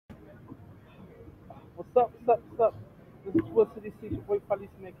What's up? What's up? What's up? This is What's City Six, your boy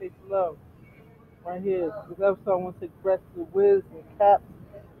Policeman Case of Love. Right here. This episode I want to take the rest of the Wiz and Caps.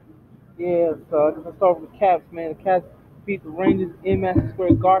 Yeah, so I'm gonna start with the Caps, man. The Caps beat the Rangers in Madison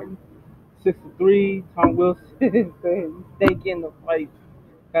Square Garden, 6-3. Tom Wilson, he stayed in the fight.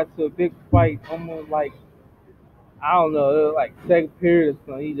 Got to a big fight, almost like I don't know, it was like second period or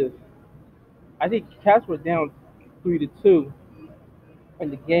something. I think Caps were down 3-2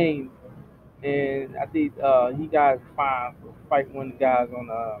 in the game, and I think he got fined for fighting one of the guys on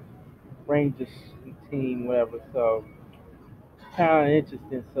the Rangers team, whatever. So kind of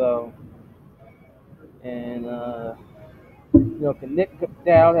interesting. So and Nick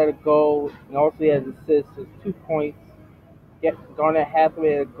Dowd had a goal, and also he has assists, so 2 points. Get Garnett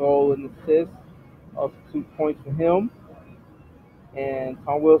Hathaway had a goal and assist, also 2 points for him. And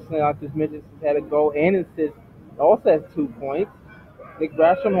Tom Wilson, I just mentioned, had a goal and assist, also has 2 points. Nick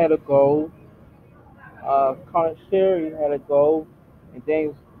Grasham had a goal. Connor Sherry had a goal, and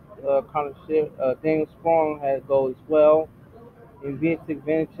Daniel Sprong had a goal as well. And Vincent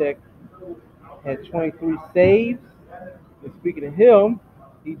Vanacek had 23 saves. And speaking of him,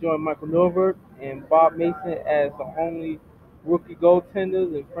 he joined Michael Norvert and Bob Mason as the only rookie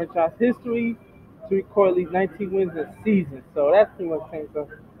goaltenders in franchise history to record at least 19 wins in a season. So that's pretty much changed for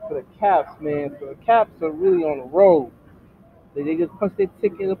the Caps, man. So the Caps are really on the road. They just punched their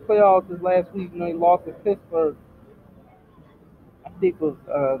ticket in the playoffs this last week. They lost to Pittsburgh. I think it was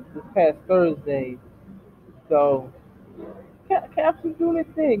this past Thursday. So Caps is doing their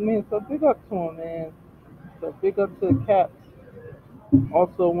thing, man. So big up to them, man. So big up to the Caps.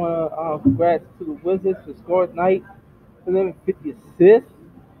 Also, want to congrats to the Wizards for scoring night for them 50 assists.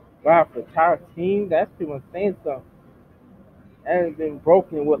 Wow, for the entire team, that's pretty much saying something. That hasn't been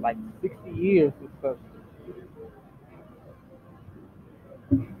broken in what, like 60 years or stuff.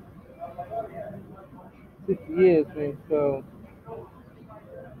 60 years, man. So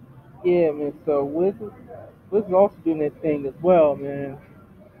yeah, man. So Wizards also doing their thing as well, man.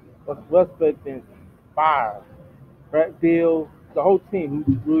 But Westbrook been fire. Brett Beal, the whole team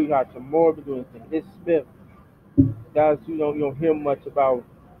who really got Jamora been doing things. It's Smith, guys you don't hear much about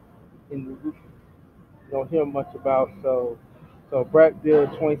in the you don't hear much about. So Brett Beal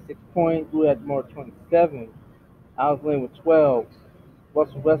 26 points, Lou had more 27. I was Lane with 12.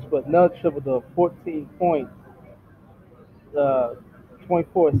 Russell Westbrook another triple to 14 points, uh,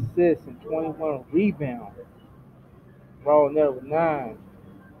 24 assists and 21 rebounds. Raw there with 9.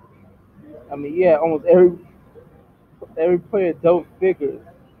 I mean, yeah, almost every player double figures.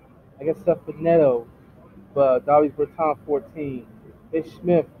 I guess except for Neto, but Darby Berton 14. Ish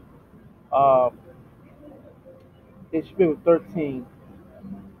Smith, uh, Ish Smith with 13.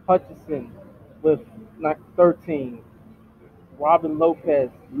 Hutchison with 13. Robin Lopez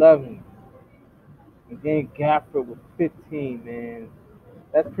 11. And then Gafford with 15. Man,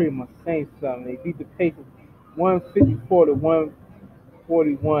 that's pretty much saying something. They beat the Pacers 154 to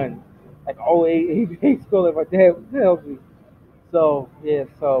 141. Like oh eight score like that tells me. So yeah,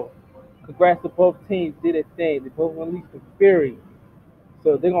 so congrats to both teams. Did their thing. They both released the Fury.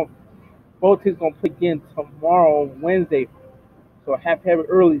 So they're gonna both teams gonna play again tomorrow, Wednesday. So have it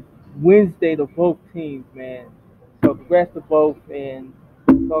early Wednesday to both teams, man. So congrats to both and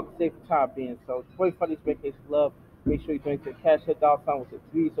talk safe for time being. So it's Boy Funny's Vacation Love. Make sure you donate to the Cash Head Dollar Sign with the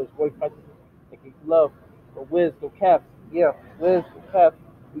three. So it's Boy Funny's Vacation Love. Go Wiz, go Caps. Yeah, Wiz, go Caps.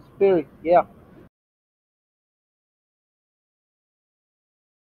 We Spirit. Yeah.